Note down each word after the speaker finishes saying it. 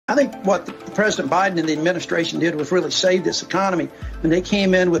I think what President Biden and the administration did was really save this economy. When they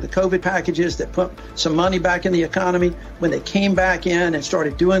came in with the COVID packages that put some money back in the economy, when they came back in and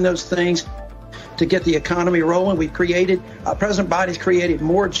started doing those things to get the economy rolling, President Biden's created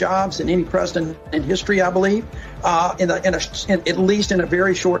more jobs than any president in history, I believe, at least in a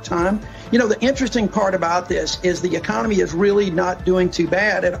very short time. You know, the interesting part about this is the economy is really not doing too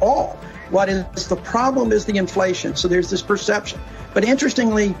bad at all. What is the problem is the inflation. So there's this perception. But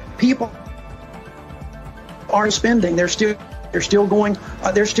interestingly, people aren't spending. They're still going,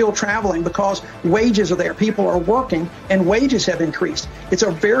 they're still traveling because wages are there. People are working and wages have increased. It's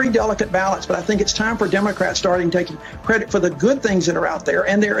a very delicate balance, but I think it's time for Democrats starting taking credit for the good things that are out there.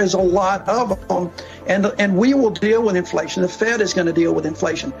 And there is a lot of them. And we will deal with inflation. The Fed is going to deal with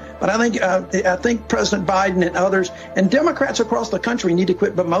inflation. But I think President Biden and others and Democrats across the country need to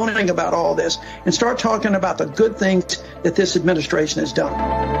quit bemoaning about all this and start talking about the good things that this administration has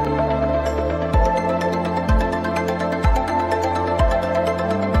done.